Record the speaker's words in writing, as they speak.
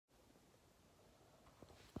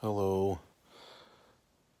Hello.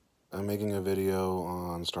 I'm making a video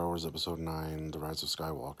on Star Wars Episode 9, The Rise of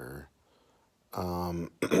Skywalker.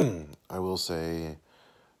 I will say,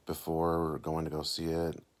 before going to go see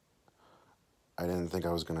it, I didn't think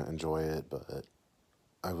I was going to enjoy it, but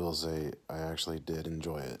I will say I actually did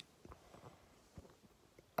enjoy it.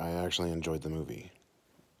 I actually enjoyed the movie.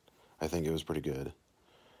 I think it was pretty good.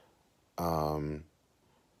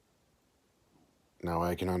 Now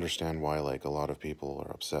I can understand why, a lot of people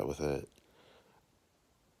are upset with it.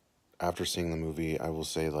 After seeing the movie, I will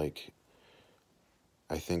say,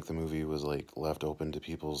 I think the movie was left open to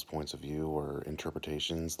people's points of view or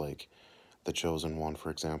interpretations, like the Chosen One,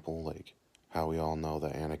 for example, how we all know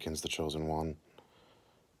that Anakin's the Chosen One.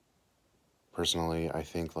 Personally, I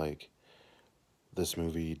think this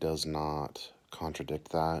movie does not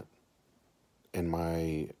contradict that. In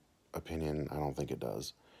my opinion, I don't think it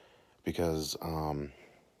does, because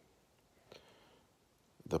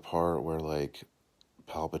the part where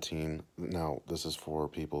Palpatine, now this is for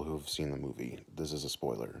people who've seen the movie, this is a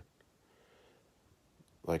spoiler,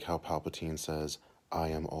 how Palpatine says, "I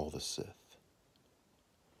am all the Sith,"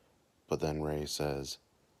 but then Rey says,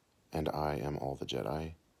 "and I am all the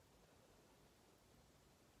Jedi."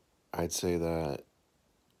 I'd say that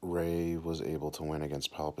Rey was able to win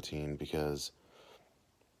against Palpatine because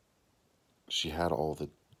she had all the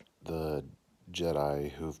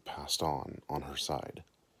Jedi who've passed on her side,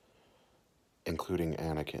 including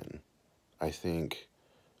Anakin. I think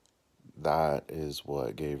that is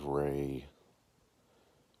what gave Rey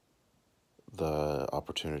the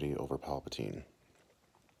opportunity over Palpatine.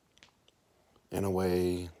 In a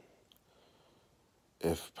way,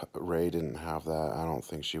 if Rey didn't have that, I don't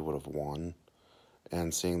think she would have won.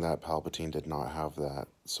 And seeing that Palpatine did not have that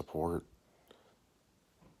support,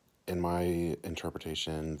 in my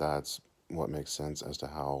interpretation, that's what makes sense as to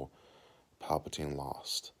how Palpatine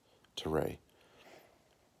lost to Rey.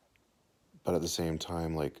 But at the same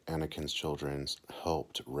time, Anakin's children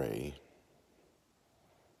helped Rey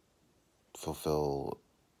fulfill,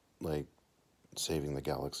 saving the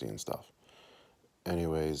galaxy and stuff.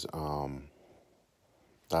 Anyways,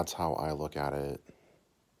 that's how I look at it.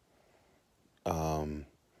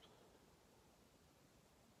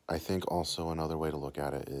 I think also another way to look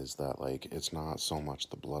at it is that, it's not so much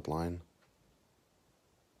the bloodline,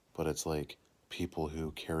 but it's, people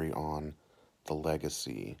who carry on the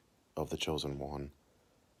legacy of the Chosen One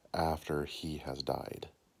after he has died.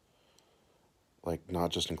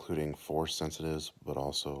 Not just including Force sensitives, but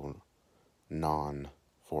also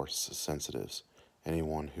non-Force sensitives.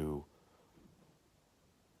 Anyone who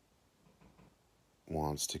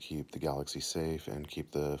wants to keep the galaxy safe and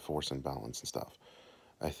keep the Force in balance and stuff.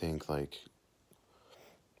 I think,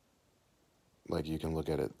 you can look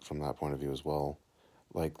at it from that point of view as well.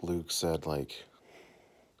 Luke said,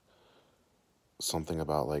 something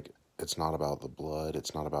about, it's not about the blood,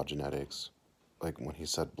 it's not about genetics. When he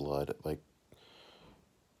said blood,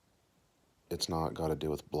 it's not got to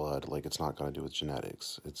do with blood, it's not got to do with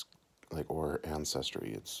genetics. It's, or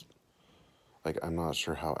ancestry. It's, I'm not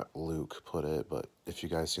sure how Luke put it, but if you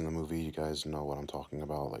guys seen the movie, you guys know what I'm talking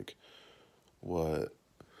about, what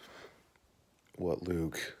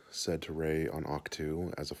Luke said to Rey on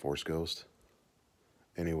Octu as a Force ghost.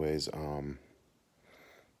 Anyways,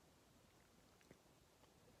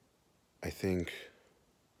 I think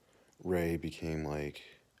Rey became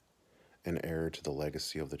an heir to the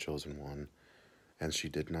legacy of the Chosen One, and she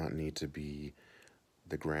did not need to be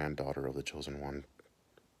the granddaughter of the Chosen One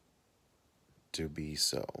to be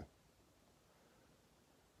so.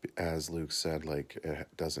 As Luke said, it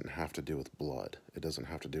doesn't have to do with blood. It doesn't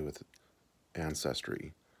have to do with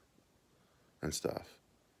ancestry and stuff.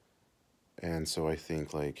 And so I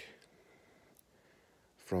think,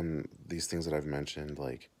 from these things that I've mentioned,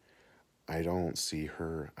 I do not see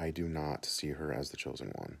her as the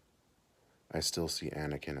Chosen One. I still see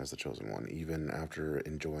Anakin as the Chosen One, even after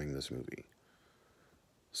enjoying this movie.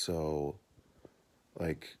 So,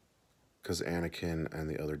 because Anakin and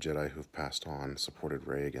the other Jedi who've passed on supported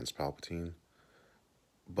Rey against Palpatine,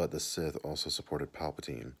 but the Sith also supported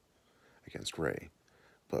Palpatine against Rey.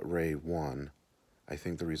 But Rey won. I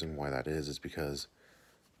think the reason why that is because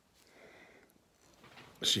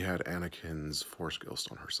she had Anakin's Force ghost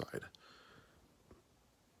on her side.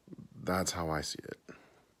 That's how I see it.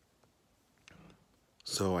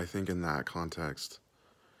 So I think in that context,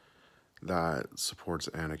 that supports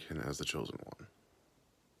Anakin as the Chosen One.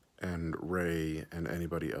 And Rey and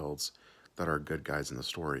anybody else that are good guys in the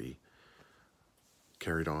story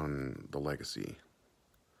carried on the legacy.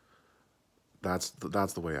 That's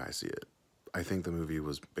the way I see it. I think the movie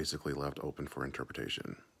was basically left open for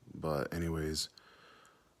interpretation. But anyways,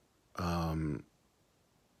 I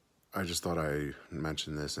just thought I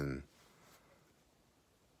mentioned this and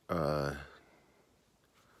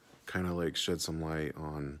kind of like shed some light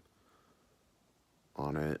on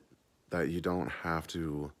it, that you don't have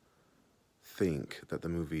to think that the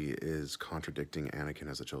movie is contradicting Anakin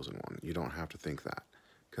as a chosen one. You don't have to think that,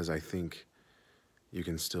 because I think you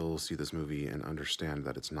can still see this movie and understand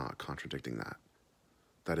that it's not contradicting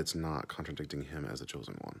that it's not contradicting him as a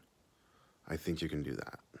chosen one. I think you can do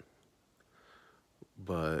that.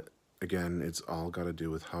 But again, it's all got to do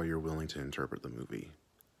with how you're willing to interpret the movie.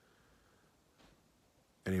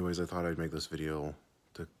 Anyways, I thought I'd make this video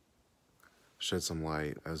to shed some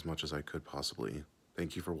light as much as I could possibly.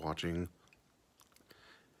 Thank you for watching.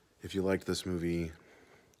 If you liked this movie,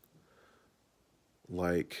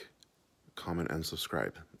 like, comment, and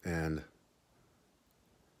subscribe. And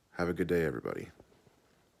have a good day, everybody.